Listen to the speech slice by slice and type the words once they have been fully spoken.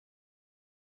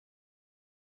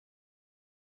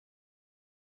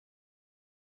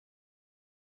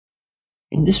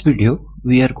In this video,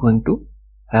 we are going to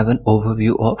have an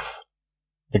overview of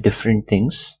the different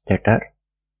things that are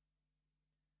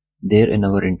there in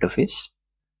our interface.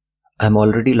 I'm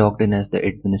already logged in as the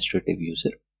administrative user.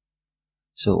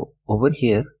 So over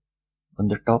here on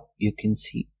the top, you can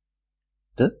see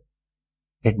the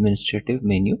administrative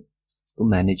menu to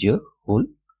manage your whole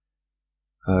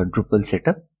Drupal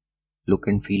setup, look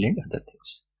and feel and other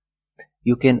things.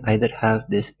 You can either have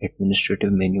this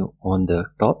administrative menu on the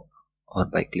top, or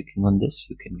by clicking on this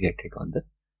you can get it on the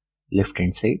left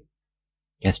hand side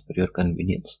as per your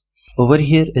convenience. Over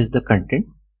here is the content,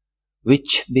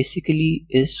 which basically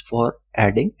is for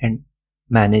adding and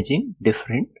managing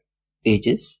different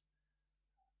pages,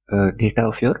 data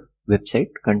of your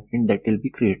website, content that will be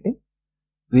creating.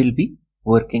 We'll be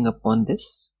working upon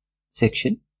this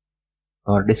section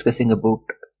or discussing about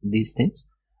these things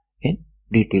in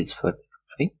details further.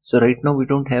 Right? So right now we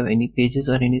don't have any pages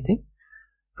or anything.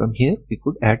 From here we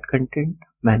could add content,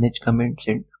 manage comments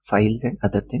and files and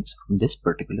other things from this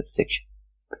particular section.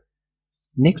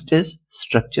 Next is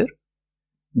structure.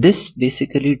 This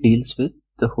basically deals with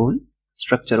the whole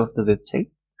structure of the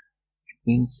website. It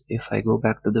means if I go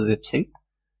back to the website,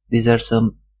 these are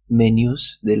some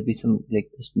menus. There will be some like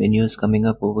this menus coming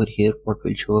up over here. What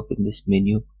will show up in this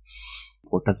menu?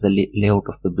 What are the layout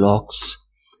of the blocks?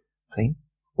 Fine.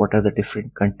 What are the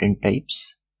different content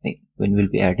types? Right? When we'll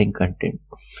be adding content,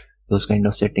 those kind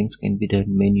of settings can be done.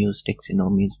 Menus,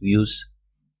 taxonomies, views,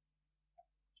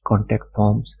 contact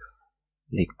forms.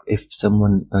 Like if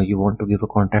someone you want to give a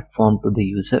contact form to the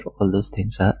user, all those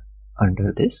things are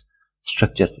under this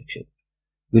structure section.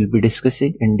 We'll be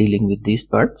discussing and dealing with these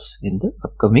parts in the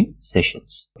upcoming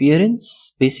sessions.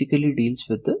 Appearance basically deals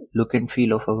with the look and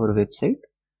feel of our website.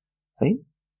 Right?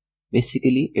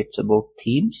 Basically it's about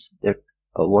themes, that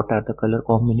what are the color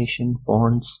combination,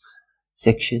 fonts,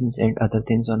 sections and other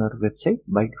things on our website.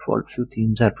 By default few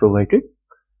themes are provided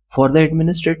for the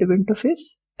administrative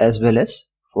interface as well as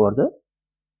for the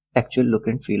actual look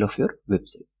and feel of your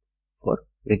website for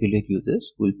regular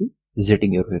users who will be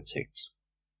visiting your websites.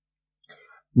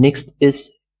 Next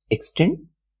is extend.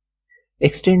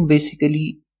 Extend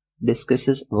basically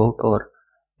discusses about or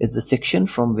is the section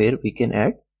from where we can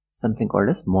add something called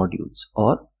as modules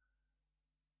or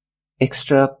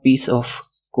extra piece of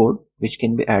code which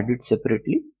can be added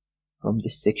separately from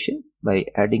this section by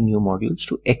adding new modules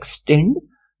to extend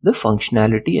the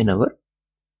functionality in our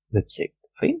website.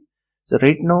 Fine. So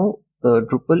right now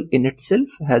Drupal in itself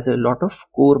has a lot of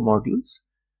core modules.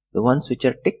 The ones which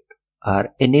are ticked are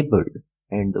enabled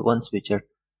and the ones which are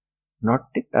not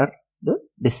ticked are the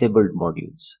disabled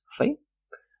modules. Fine.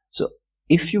 So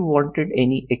if you wanted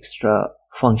any extra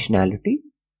functionality,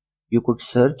 you could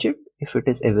search it. If it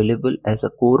is available as a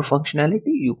core functionality,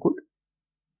 you could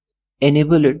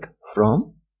enable it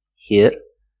from here,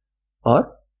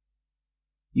 or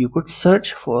you could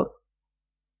search for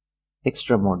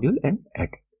extra module and add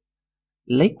it.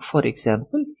 Like for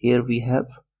example, here we have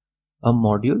a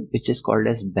module which is called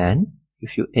as ban.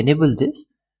 If you enable this,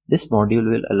 this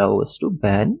module will allow us to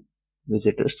ban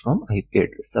visitors from IP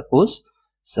address. Suppose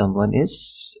someone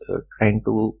is trying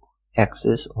to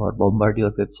access or bombard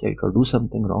your website or do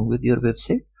something wrong with your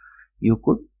website, you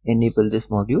could enable this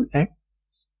module and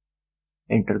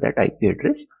enter that IP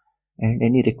address, and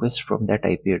any request from that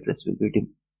IP address will be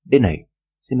denied.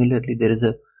 Similarly, there is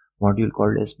a module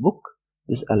called as book.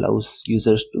 This allows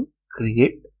users to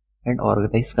create and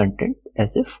organize content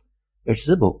as if it's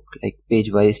a book, like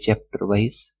page wise, chapter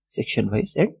wise, section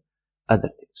wise and other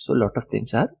things. So a lot of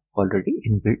things are already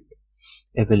inbuilt,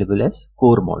 available as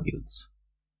core modules.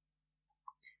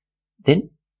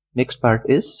 Then next part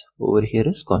is over here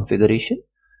is configuration,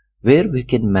 where we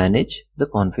can manage the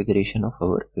configuration of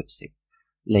our website,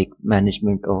 like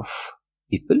management of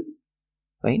people,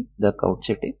 fine, the account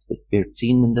settings that we had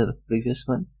seen in the previous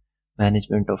one,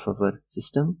 management of our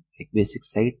system, like basic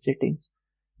site settings,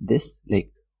 this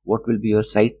like what will be your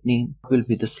site name, what will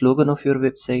be the slogan of your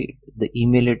website, the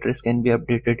email address can be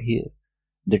updated here,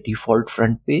 the default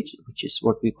front page, which is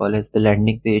what we call as the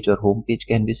landing page or home page,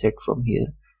 can be set from here,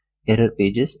 error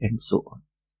pages and so on.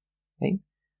 Right?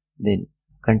 Then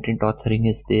content authoring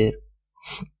is there,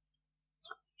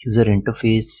 user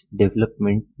interface,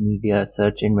 development, media,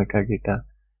 search and metadata,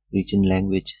 region,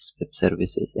 languages, web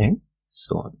services and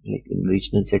so on. Like in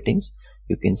regional settings,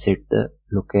 you can set the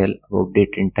locale, about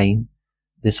date and time.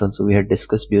 This also we had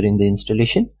discussed during the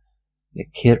installation.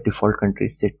 Like here default country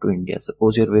is set to India.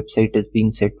 Suppose your website is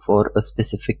being set for a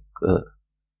specific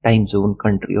time zone,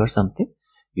 country or something,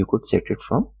 you could set it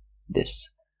from this.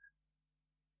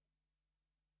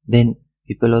 Then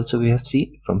people also we have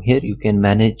seen from here, you can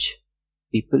manage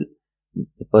people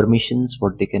the permissions,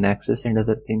 what they can access and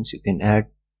other things. You can add,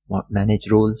 manage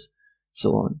roles,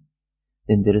 so on.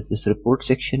 Then there is this report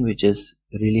section, which is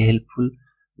really helpful,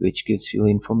 which gives you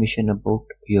information about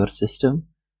your system.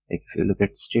 Like if you look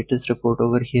at status report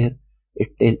over here, it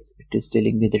is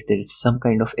telling me that there is some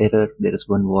kind of error, there is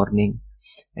one warning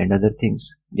and other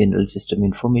things. General system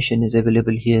information is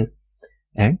available here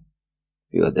and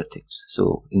few other things.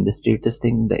 So in the status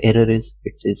thing, the error is,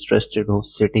 it says trusted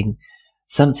host setting.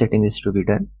 Some setting is to be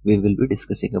done. We will be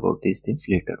discussing about these things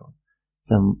later on.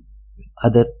 Some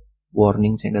other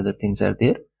warnings and other things are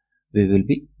there. We will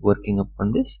be working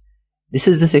upon this. This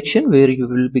is the section where you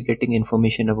will be getting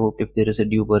information about if there is a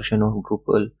new version of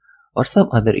Drupal or some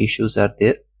other issues are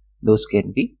there. Those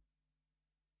can be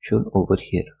shown over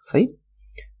here. Fine.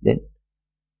 Then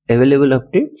available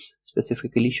updates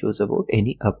specifically shows about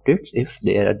any updates if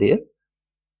they are there.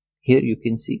 Here you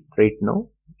can see right now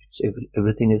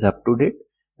everything is up to date.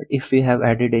 But if we have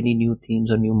added any new themes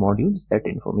or new modules, that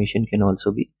information can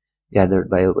also be gathered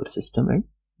by our system and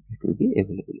it will be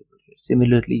available over here.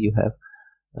 Similarly, you have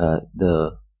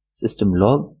the system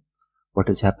log, what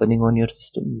is happening on your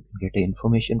system. You can get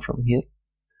information from here.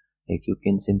 Like you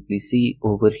can simply see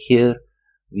over here,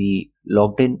 we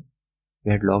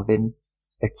had logged in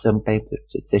at some time.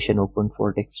 It's a session open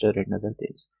for Dexter and other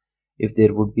things. If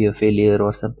there would be a failure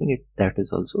or something, that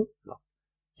is also logged.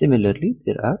 Similarly,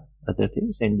 there are other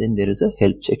things, and then there is a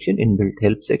help section, inbuilt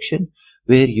help section,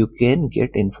 where you can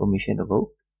get information about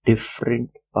different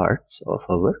parts of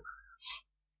our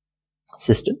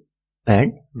system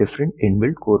and different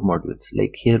inbuilt core modules.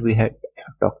 Like here we had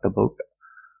talked about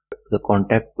the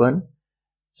contact one.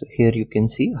 So here you can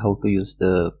see how to use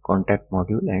the contact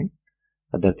module and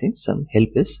other things. Some help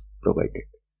is provided.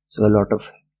 So a lot of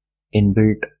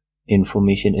inbuilt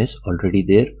information is already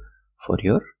there for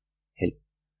your help.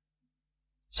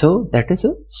 So that is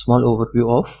a small overview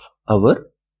of our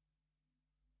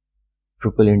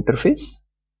Drupal interface.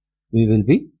 We will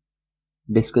be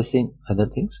discussing other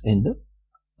things in the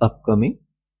upcoming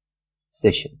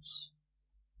sessions.